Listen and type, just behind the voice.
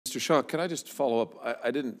Mr. Shaw, can I just follow up?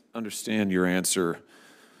 I didn't understand your answer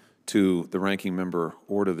to the ranking member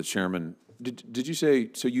or to the chairman. Did you say,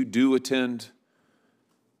 so you do attend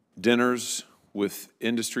dinners with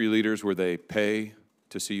industry leaders where they pay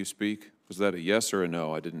to see you speak? Was that a yes or a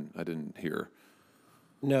no? I didn't hear.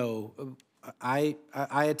 No, I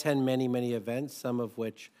attend many events, some of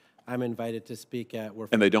which I'm invited to speak at.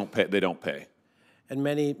 And they don't pay. They don't pay. And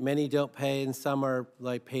many don't pay, and some are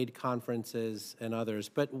like paid conferences and others.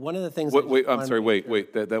 But one of the things. I'm sorry.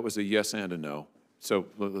 Wait. That was a yes and a no. So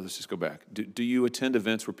let's just go back. Do you attend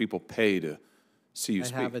events where people pay to see you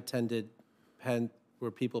speak? I have attended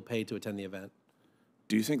where people pay to attend the event.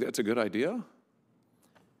 Do you think that's a good idea?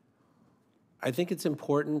 I think it's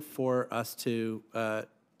important for us to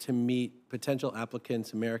meet potential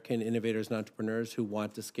applicants, American innovators and entrepreneurs who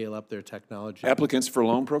want to scale up their technology. Applicants for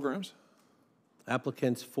loan programs?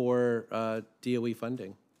 Applicants for DOE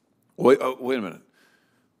funding. Wait a minute.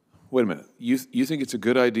 Wait a minute. You think it's a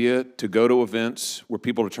good idea to go to events where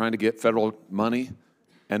people are trying to get federal money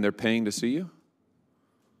and they're paying to see you?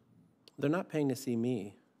 They're not paying to see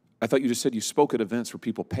me. I thought you just said you spoke at events where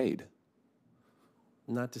people paid.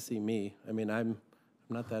 Not to see me. I mean, I'm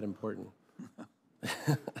not that important.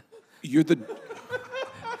 You're the...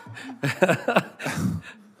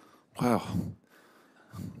 Wow.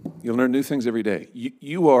 You'll learn new things every day.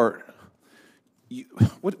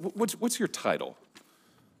 What's your title?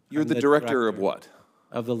 You're the director of what?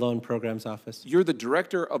 Of the Loan Programs Office. You're the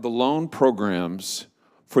director of the loan programs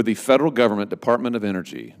for the federal government, Department of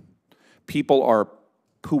Energy. People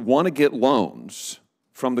who want to get loans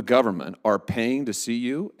from the government are paying to see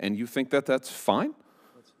you, and you think that that's fine?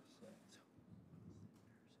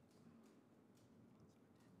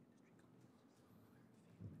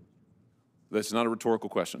 That's not a rhetorical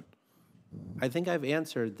question. I think I've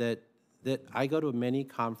answered that I go to many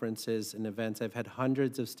conferences and events. I've had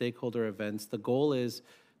hundreds of stakeholder events. The goal is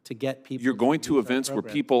to get people. You're going to events where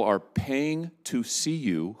people are paying to see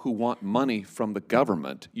you who want money from the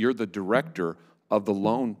government. You're the director of the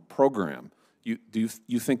loan program. Do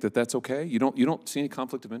you think that that's okay? You don't see any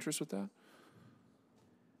conflict of interest with that?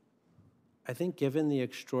 I think given the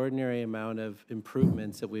extraordinary amount of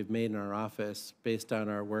improvements that we've made in our office based on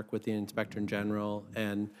our work with the Inspector General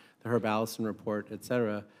and the Herb Allison report, et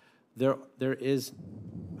cetera,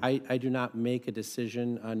 I do not make a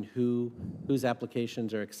decision on whose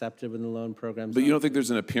applications are accepted in the loan programs. But you don't think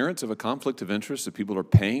there's an appearance of a conflict of interest that people are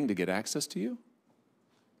paying to get access to you?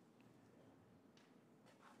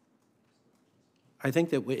 I think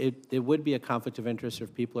that it would be a conflict of interest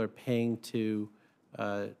if people are paying to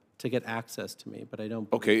get access to me, but I don't.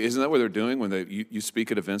 Okay, isn't that what they're doing when you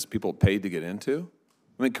speak at events people paid to get into?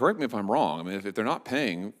 I mean, correct me if I'm wrong. I mean, if they're not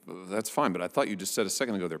paying, that's fine, but I thought you just said a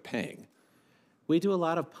second ago they're paying. We do a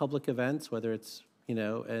lot of public events, whether it's,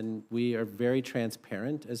 and we are very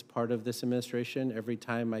transparent as part of this administration. Every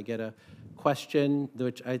time I get a question,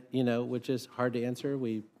 which is hard to answer,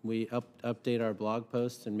 we update our blog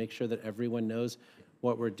posts and make sure that everyone knows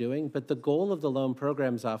what we're doing. But the goal of the Loan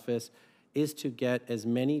Programs Office is to get as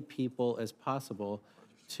many people as possible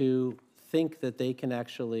to think that they can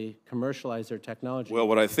actually commercialize their technology. Well,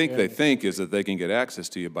 what I think they think is that they can get access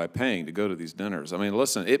to you by paying to go to these dinners. I mean,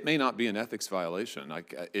 listen, it may not be an ethics violation.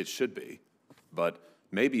 It should be, but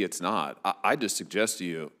maybe it's not. I just suggest to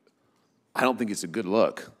you, I don't think it's a good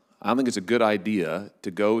look. I don't think it's a good idea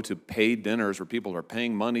to go to paid dinners where people are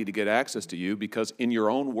paying money to get access to you because, in your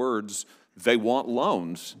own words, they want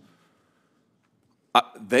loans.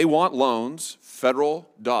 They want loans, federal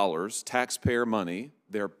dollars, taxpayer money.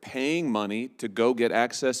 They're paying money to go get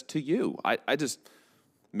access to you.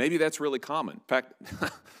 Maybe that's really common. In fact,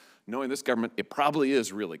 knowing this government, it probably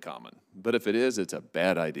is really common. But if it is, it's a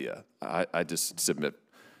bad idea. I just submit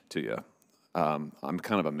to you. I'm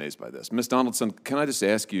kind of amazed by this. Ms. Donaldson, can I just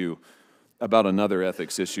ask you about another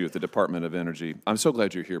ethics issue at the Department of Energy? I'm so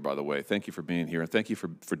glad you're here, by the way. Thank you for being here, and thank you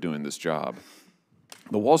for doing this job.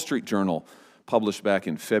 The Wall Street Journal published back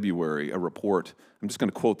in February a report. I'm just going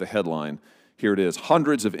to quote the headline. Here it is.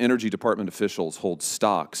 Hundreds of Energy Department officials hold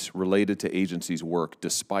stocks related to agency's work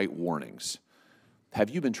despite warnings.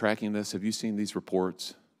 Have you been tracking this? Have you seen these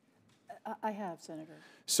reports? I have, Senator.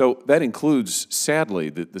 So that includes,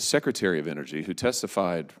 sadly, the Secretary of Energy, who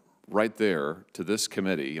testified right there to this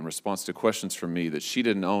committee in response to questions from me that she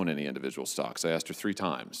didn't own any individual stocks. I asked her 3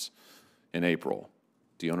 times in April.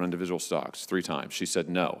 Do you own individual stocks? 3 times. She said,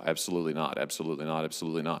 no, absolutely not, absolutely not,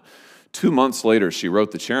 absolutely not. 2 months later, she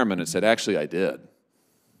wrote the chairman and said, actually, I did.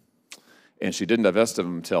 And she didn't divest of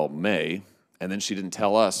them until May, and then she didn't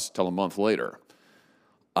tell us till a month later.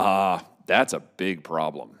 That's a big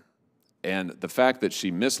problem. And the fact that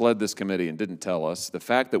she misled this committee and didn't tell us, the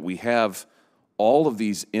fact that we have all of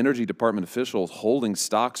these Energy Department officials holding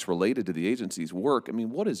stocks related to the agency's work, I mean,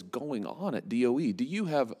 what is going on at DOE? Do you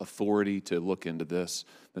have authority to look into this,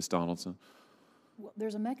 Ms. Donaldson? Well,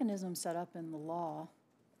 there's a mechanism set up in the law,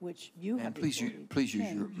 which you have And the please, authority please to use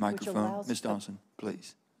your change, which microphone. allows- Ms. Donaldson,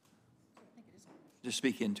 please. Just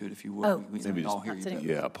speak into it if you would. Oh, We sorry. can all hear you Sitting-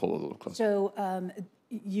 better. Yeah, pull a little closer. So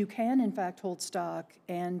you can, in fact, hold stock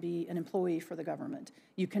and be an employee for the government.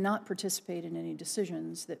 You cannot participate in any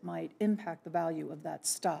decisions that might impact the value of that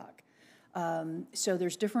stock. So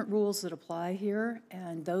there's different rules that apply here,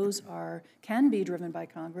 and those can be driven by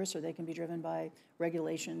Congress, or they can be driven by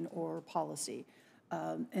regulation or policy.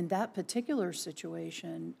 In that particular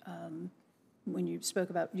situation, when you spoke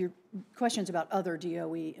about your questions about other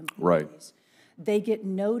DOE employees, Right. they get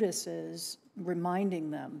notices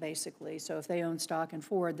reminding them, basically. So if they own stock in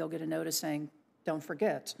Ford, they'll get a notice saying, don't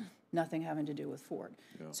forget, nothing having to do with Ford.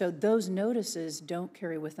 Yeah. So those notices don't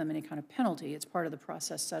carry with them any kind of penalty. It's part of the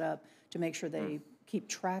process set up to make sure they keep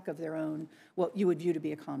track of their own, what you would view to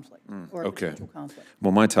be a conflict or a potential conflict.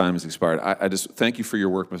 Well, my time has expired. I just thank you for your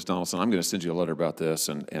work, Ms. Donaldson. I'm going to send you a letter about this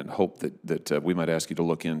and hope that we might ask you to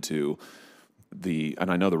look into and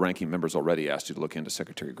I know the ranking members already asked you to look into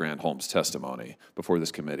Secretary Granholm's testimony before this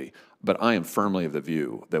committee, but I am firmly of the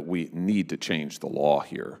view that we need to change the law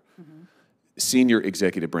here. Senior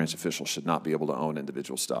executive branch officials should not be able to own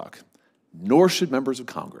individual stock, nor should members of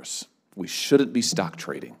Congress. We shouldn't be stock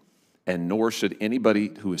trading, and nor should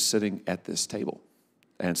anybody who is sitting at this table.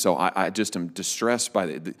 And so I just am distressed by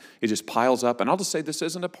it. It just piles up. And I'll just say this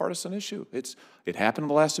isn't a partisan issue. It happened in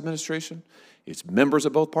the last administration. It's members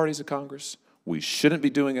of both parties of Congress. We shouldn't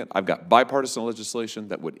be doing it. I've got bipartisan legislation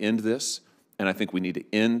that would end this, and I think we need to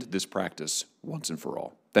end this practice once and for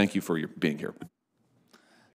all. Thank you for being here.